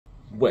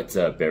What's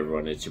up,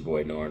 everyone? It's your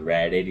boy Norn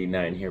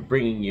Rad89 here,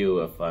 bringing you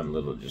a fun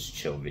little just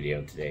chill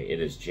video today. It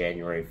is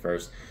January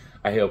 1st.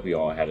 I hope you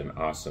all had an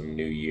awesome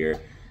new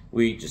year.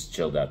 We just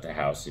chilled out the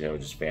house,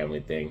 just family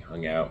thing,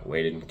 hung out,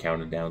 waited and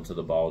counted down to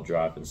the ball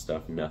drop and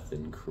stuff.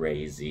 Nothing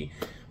crazy,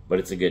 but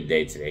it's a good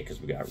day today because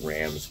we got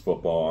Rams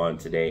football on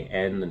today,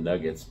 and the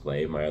Nuggets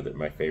play.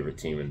 My favorite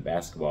team in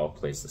basketball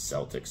plays the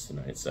Celtics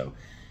tonight, so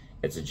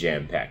it's a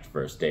jam-packed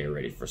first day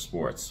already for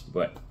sports.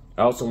 But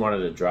I also wanted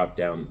to drop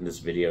down this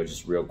video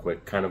just real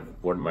quick, kind of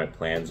what my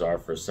plans are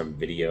for some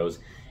videos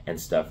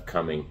and stuff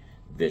coming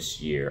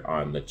this year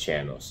on the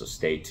channel. So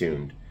stay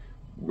tuned.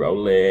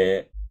 Roll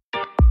it.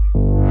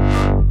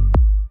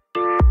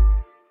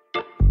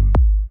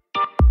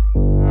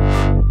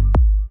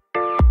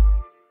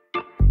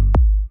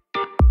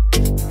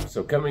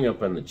 So coming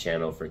up on the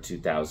channel for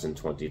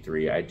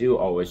 2023, I do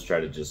always try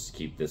to just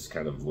keep this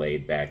kind of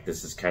laid back.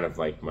 This is kind of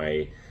like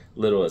my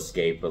little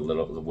escape, a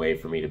little way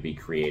for me to be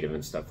creative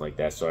and stuff like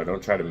that. So I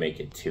don't try to make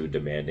it too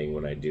demanding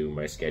when I do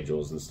my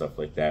schedules and stuff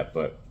like that.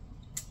 But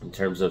in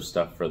terms of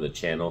stuff for the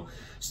channel,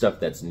 stuff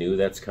that's new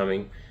that's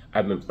coming,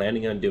 I've been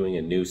planning on doing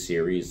a new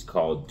series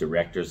called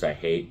Directors I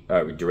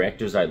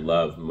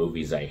Love,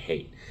 Movies I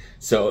Hate.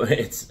 So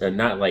it's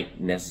not like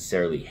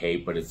necessarily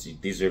hate, but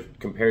these are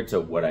compared to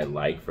what I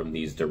like from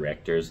these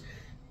directors,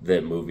 the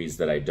movies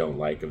that I don't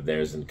like of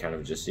theirs, and kind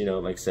of just,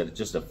 like I said,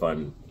 just a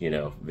fun,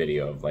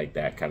 video of like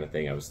that kind of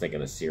thing. I was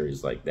thinking a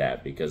series like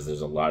that because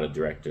there's a lot of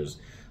directors,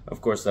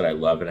 of course, that I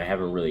love, and I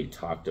haven't really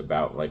talked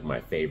about like my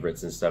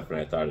favorites and stuff, and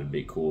I thought it'd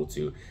be cool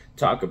to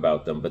talk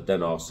about them, but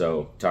then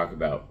also talk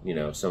about,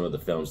 some of the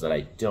films that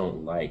I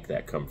don't like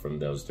that come from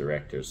those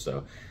directors.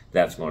 So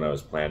that's one I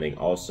was planning.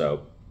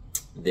 Also,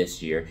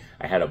 this year,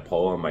 I had a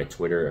poll on my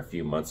Twitter a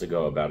few months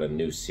ago about a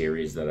new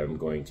series that I'm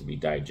going to be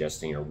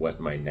digesting, or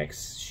what my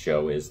next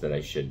show is that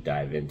I should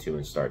dive into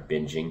and start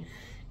binging.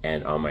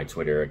 And on my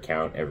Twitter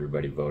account,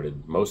 everybody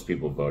voted, most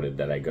people voted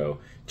that I go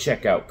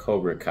check out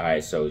Cobra Kai.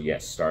 So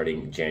yes,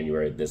 starting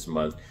January this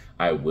month,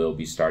 I will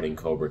be starting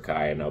Cobra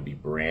Kai, and I'll be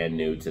brand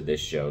new to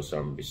this show. So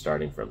I'm gonna be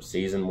starting from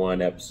season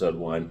 1, episode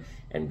 1,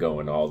 and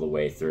going all the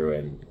way through.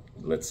 And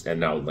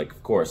now, like,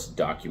 of course,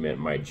 document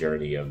my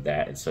journey of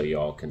that, and so you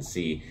all can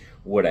see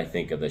what I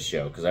think of the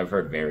show, because I've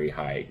heard very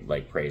high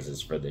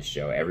praises for this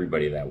show.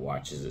 Everybody that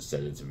watches it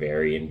said it's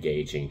very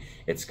engaging.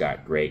 It's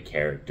got great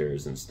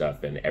characters and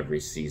stuff, and every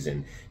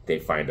season they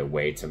find a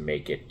way to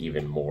make it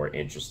even more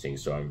interesting.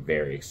 So I'm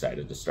very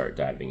excited to start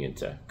diving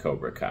into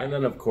Cobra Kai. And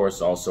then, of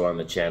course, also on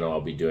the channel,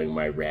 I'll be doing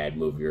my rad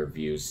movie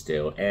reviews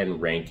still,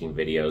 and ranking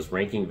videos.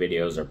 Ranking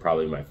videos are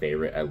probably my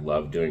favorite. I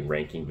love doing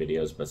ranking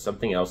videos, but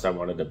something else I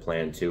wanted to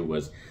plan too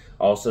was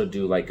also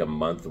do like a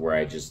month where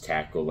I just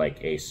tackle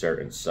like a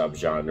certain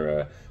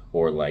subgenre,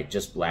 or like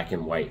just black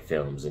and white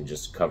films, and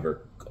just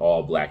cover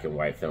all black and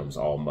white films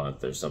all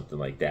month or something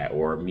like that,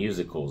 or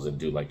musicals and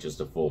do like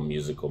just a full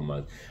musical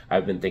month.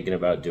 I've been thinking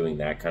about doing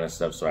that kind of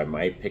stuff, so I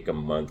might pick a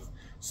month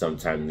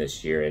sometime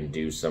this year and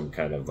do some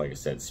kind of, like I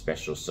said,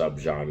 special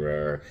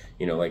subgenre,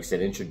 or like I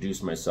said,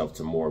 introduce myself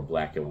to more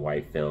black and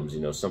white films,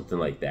 something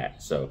like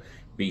that. So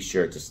be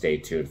sure to stay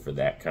tuned for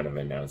that kind of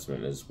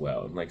announcement as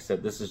well. And like I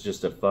said, this is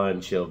just a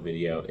fun, chill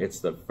video. It's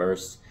the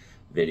first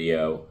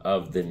video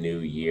of the new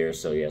year.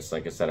 So yes,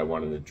 like I said, I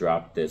wanted to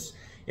drop this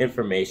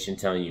information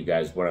telling you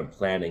guys what I'm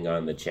planning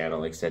on the channel.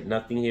 Like I said,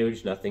 nothing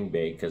huge, nothing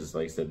big, because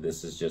like I said,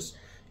 this is just,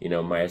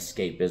 my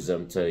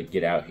escapism to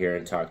get out here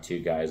and talk to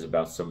you guys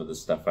about some of the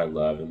stuff I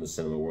love in the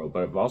cinema world.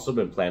 But I've also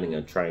been planning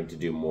on trying to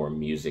do more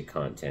music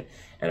content,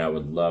 and I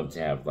would love to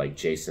have like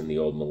Jason the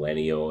Old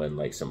Millennial and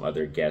like some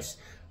other guests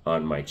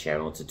on my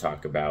channel to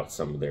talk about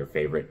some of their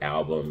favorite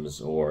albums,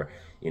 or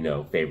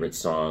favorite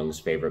songs,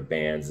 favorite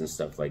bands and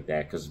stuff like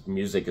that, because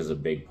music is a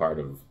big part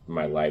of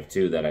my life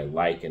too, that I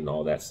like and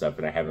all that stuff,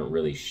 and I haven't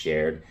really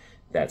shared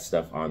that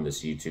stuff on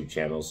this YouTube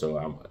channel.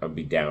 So I'll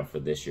be down for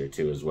this year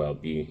too as well.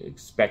 Be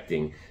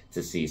expecting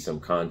to see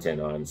some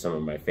content on some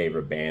of my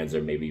favorite bands,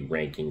 or maybe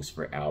rankings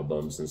for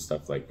albums and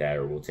stuff like that,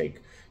 or we'll take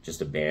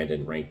just a band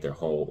and rank their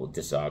whole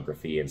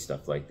discography and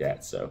stuff like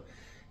that. So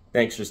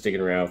thanks for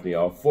sticking around with me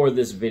all for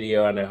this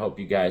video, and I hope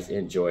you guys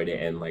enjoyed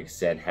it, and like I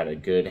said, had a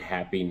good,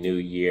 happy new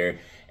year.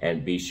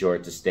 And be sure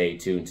to stay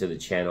tuned to the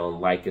channel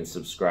and like and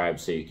subscribe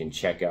so you can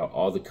check out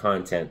all the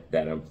content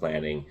that I'm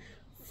planning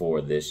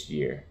for this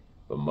year.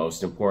 But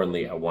most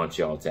importantly, I want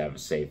you all to have a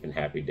safe and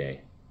happy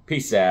day.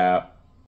 Peace out.